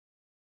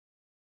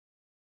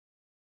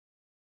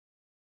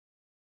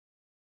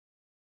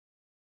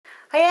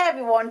Hiya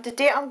everyone,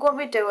 today I'm going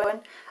to be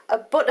doing a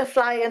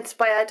butterfly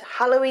inspired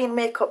Halloween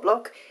makeup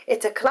look.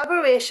 It's a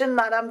collaboration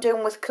that I'm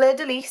doing with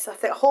KlairedeLys.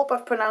 I hope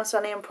I've pronounced her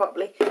name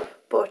properly,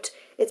 but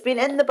it's been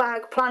in the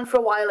bag, planned for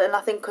a while, and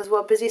I think because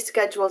we're busy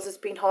schedules it's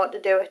been hard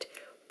to do it.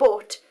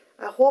 But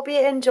I hope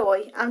you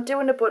enjoy. I'm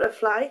doing a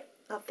butterfly.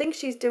 I think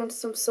she's doing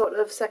some sort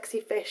of sexy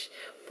fish,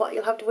 but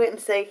you'll have to wait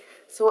and see.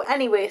 So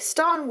anyway,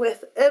 starting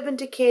with Urban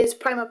Decay's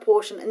primer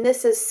potion, and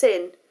this is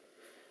Sin.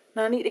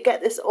 Now I need to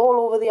get this all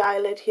over the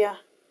eyelid here,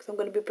 because I'm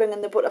going to be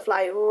bringing the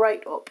butterfly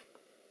right up.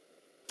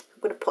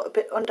 I'm going to put a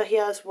bit under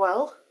here as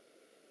well.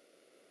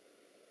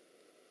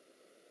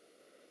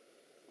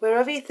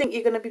 Wherever you think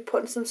you're going to be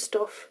putting some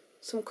stuff,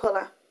 some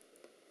colour.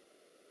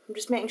 I'm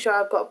just making sure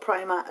I've got a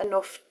primer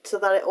enough so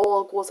that it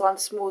all goes on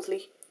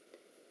smoothly.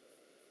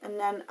 And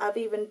then I've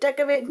even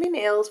decorated my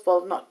nails,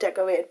 well not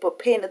decorated but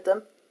painted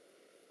them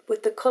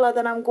with the colour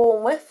that I'm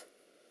going with.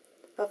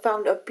 I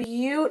found a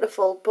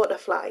beautiful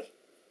butterfly.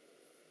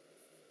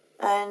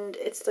 And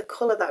it's the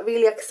colour that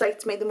really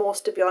excites me the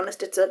most, to be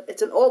honest. It's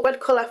an awkward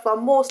colour for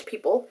most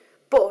people,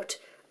 but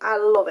I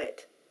love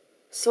it.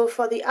 So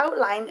for the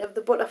outline of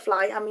the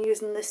butterfly, I'm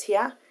using this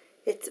here.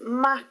 It's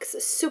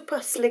MAC's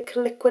Super Slick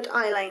Liquid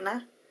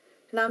Eyeliner.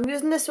 And I'm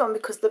using this one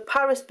because the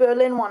Paris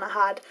Berlin one I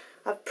had,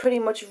 I've pretty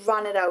much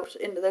ran it out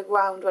into the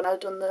ground when I've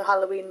done the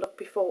Halloween look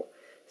before.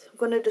 So I'm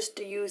going to just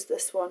use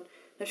this one.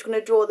 I'm just going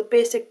to draw the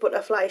basic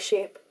butterfly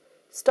shape,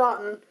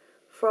 starting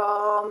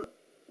from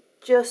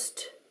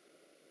just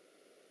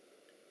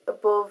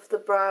above the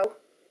brow.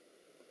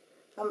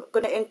 I'm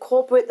going to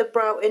incorporate the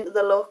brow into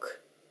the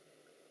look.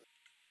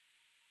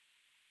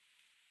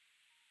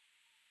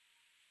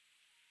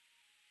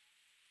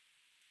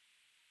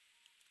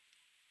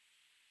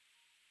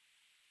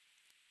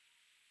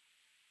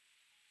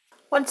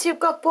 Once you've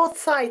got both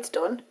sides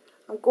done,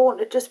 I'm going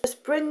to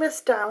just bring this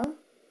down.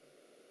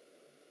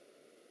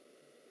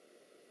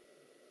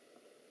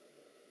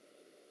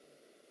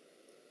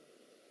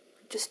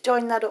 Just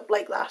join that up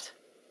like that.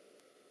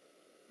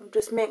 I'm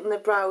just making the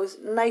brows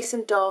nice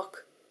and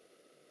dark.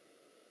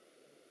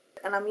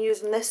 And I'm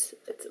using this,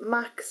 it's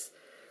MAC's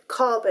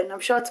Carbon, I'm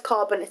sure it's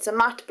Carbon, it's a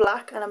matte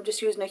black, and I'm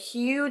just using a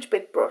huge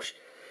big brush,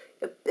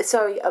 a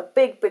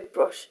big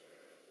brush,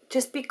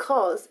 just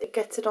because it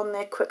gets it on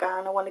there quicker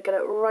and I want to get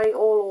it right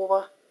all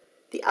over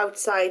the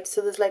outside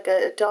so there's like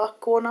a dark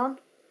going on.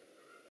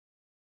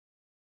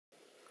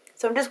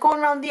 So I'm just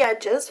going around the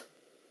edges,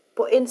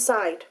 but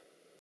inside.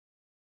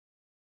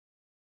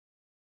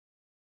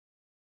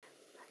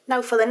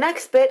 Now for the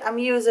next bit, I'm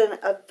using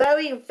a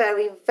very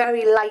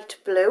light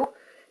blue,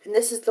 and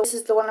this is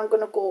the one I'm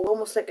going to go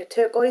almost like a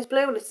turquoise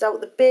blue, and it's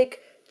out the big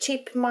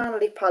cheap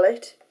Manly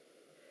palette.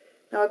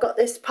 Now I got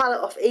this palette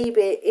off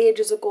eBay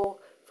ages ago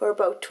for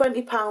about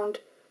 £20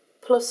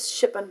 plus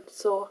shipping,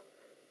 so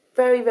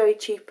very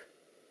cheap.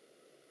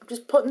 I'm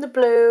just putting the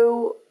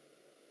blue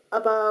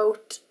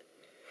about,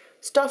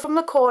 start from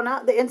the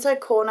corner, the inside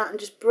corner, and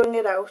just bring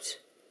it out.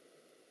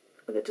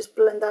 I'm going to just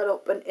blend that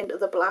up and into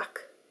the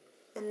black,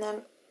 and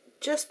then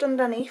just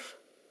underneath.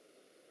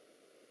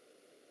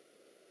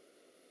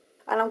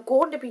 And I'm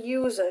going to be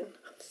using,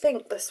 I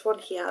think this one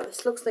here,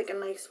 this looks like a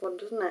nice one,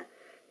 doesn't it?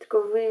 To go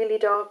really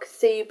dark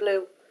sea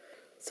blue.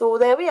 So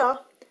there we are,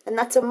 and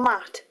that's a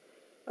matte.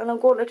 And I'm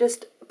going to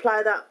just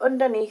apply that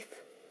underneath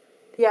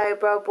the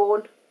eyebrow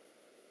bone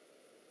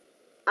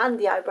and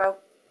the eyebrow.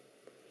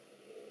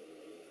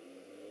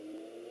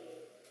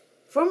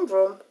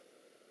 Vroom.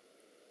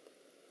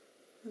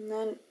 And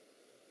then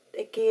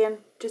again,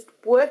 just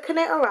working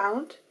it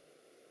around,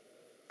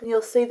 and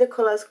you'll see the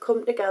colours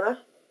come together.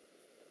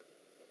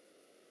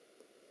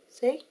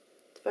 See?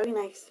 It's very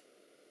nice.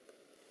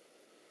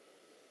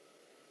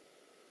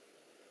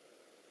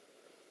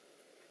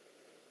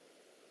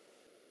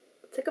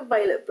 It's like a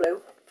violet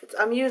blue.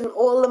 I'm using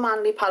all the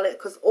Manly palette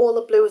because all the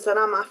blues that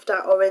I'm after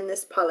are in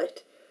this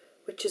palette,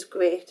 which is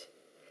great.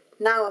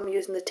 Now I'm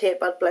using the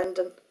tapered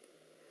blending,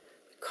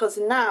 because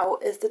now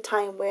is the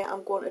time where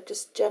I'm going to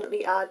just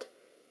gently add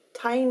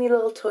tiny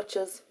little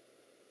touches,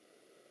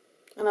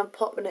 and I'm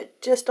popping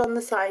it just on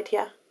the side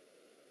here.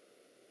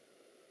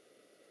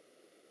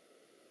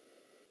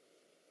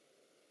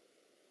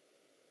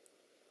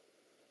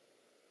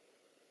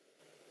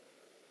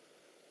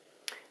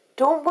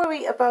 Don't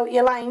worry about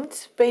your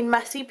lines being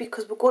messy,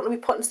 because we're going to be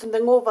putting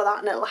something over that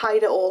and it'll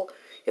hide it all.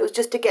 It was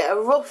just to get a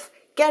rough,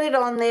 get it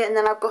on there, and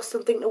then I've got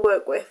something to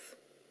work with.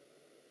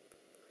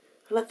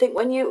 And I think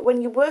when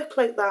you work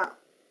like that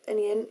and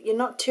you're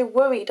not too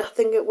worried, I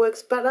think it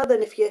works better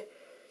than if you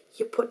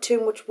put too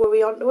much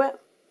worry onto it.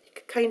 It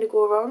could kind of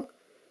go wrong.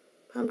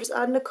 I'm just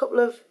adding a couple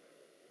of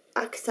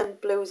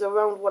accent blues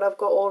around what I've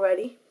got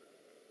already.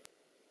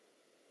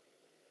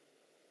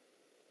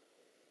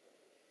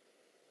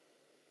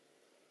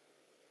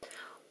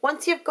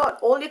 Once you've got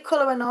all your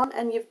colouring on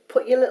and you've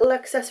put your little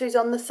accessories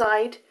on the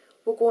side,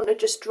 we're going to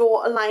just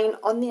draw a line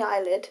on the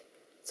eyelid.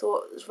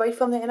 So it's right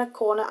from the inner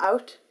corner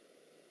out.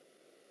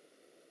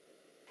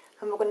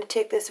 And we're going to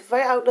take this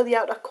right out of the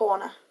outer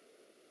corner.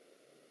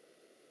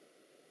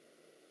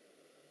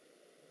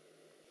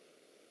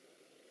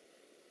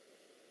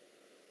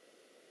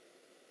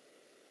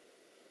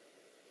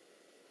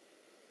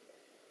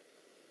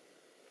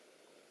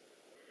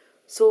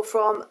 So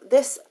from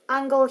this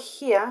angle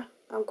here,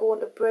 I'm going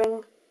to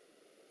bring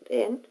it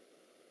in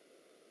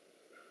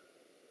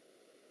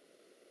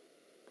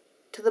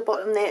to the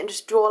bottom there and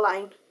just draw a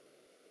line.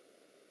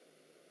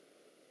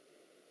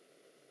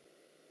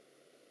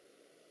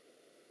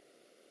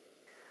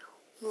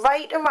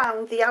 Right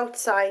around the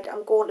outside,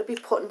 I'm going to be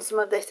putting some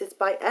of this. It's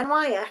by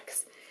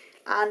NYX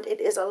and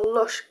it is a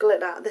lush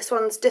glitter. This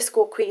one's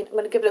Disco Queen. I'm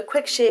going to give it a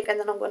quick shake and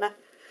then I'm going to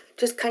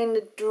just kind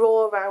of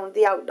draw around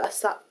the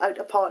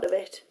outer part of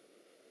it.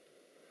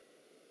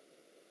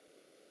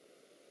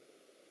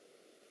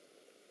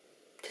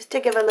 Just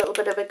to give a little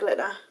bit of a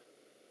glitter.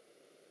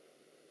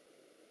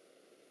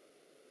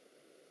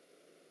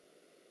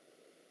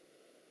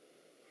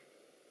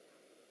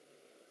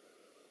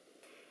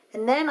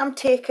 And then I'm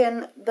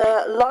taking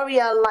the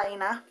Loreal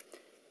liner,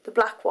 the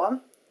black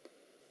one.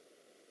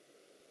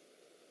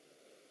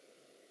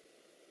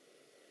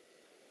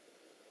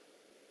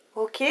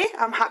 Okay,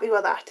 I'm happy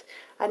with that.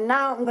 And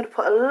now I'm going to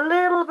put a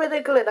little bit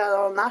of glitter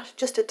on that,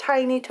 just a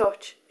tiny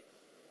touch.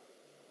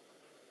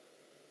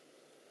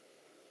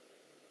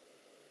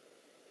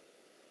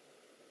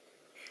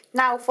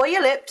 Now for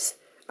your lips,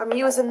 I'm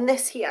using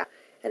this here.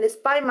 And it's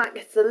by MAC,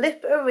 it's the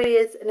Lip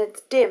Erase and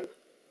it's dim.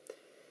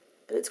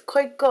 And it's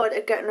quite good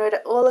at getting rid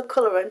of all the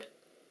colouring.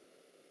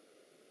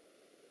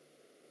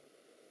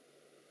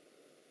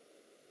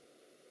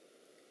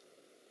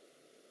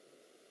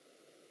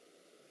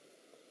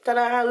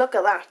 Ta-da, look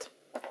at that.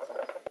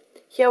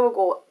 Here we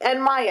go,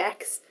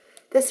 NYX.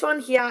 This one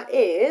here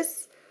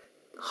is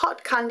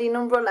Hot Candy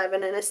number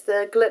 11 and it's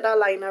the glitter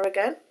liner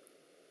again.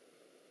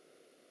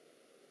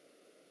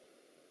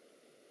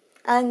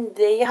 And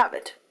there you have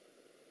it.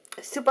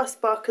 A super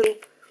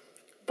sparkly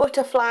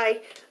butterfly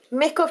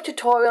makeup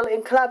tutorial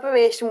in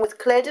collaboration with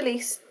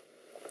KlairedeLys.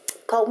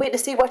 Can't wait to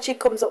see what she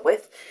comes up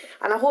with.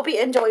 And I hope you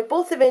enjoy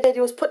both the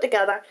videos put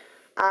together.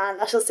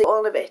 And I shall see you all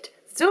in a bit.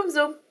 Zoom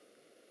zoom.